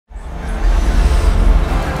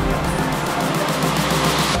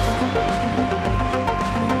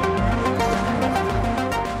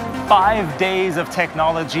5 days of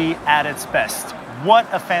technology at its best. What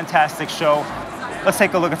a fantastic show. Let's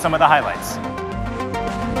take a look at some of the highlights.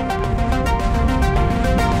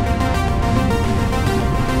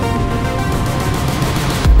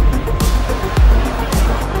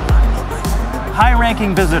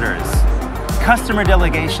 High-ranking visitors, customer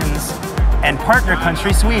delegations, and partner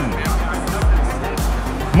country Sweden.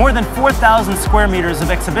 More than 4,000 square meters of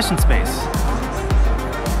exhibition space.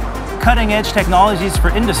 Cutting-edge technologies for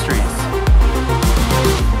industries.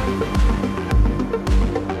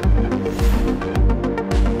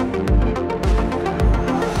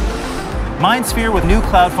 MindSphere with new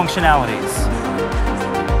cloud functionalities.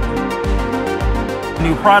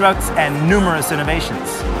 New products and numerous innovations.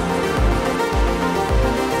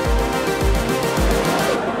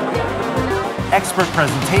 Expert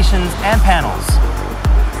presentations and panels.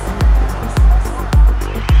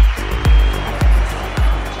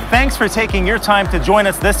 Thanks for taking your time to join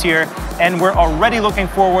us this year, and we're already looking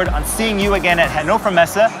forward on seeing you again at Hannover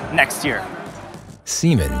Messe next year.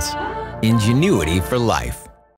 Siemens, ingenuity for life.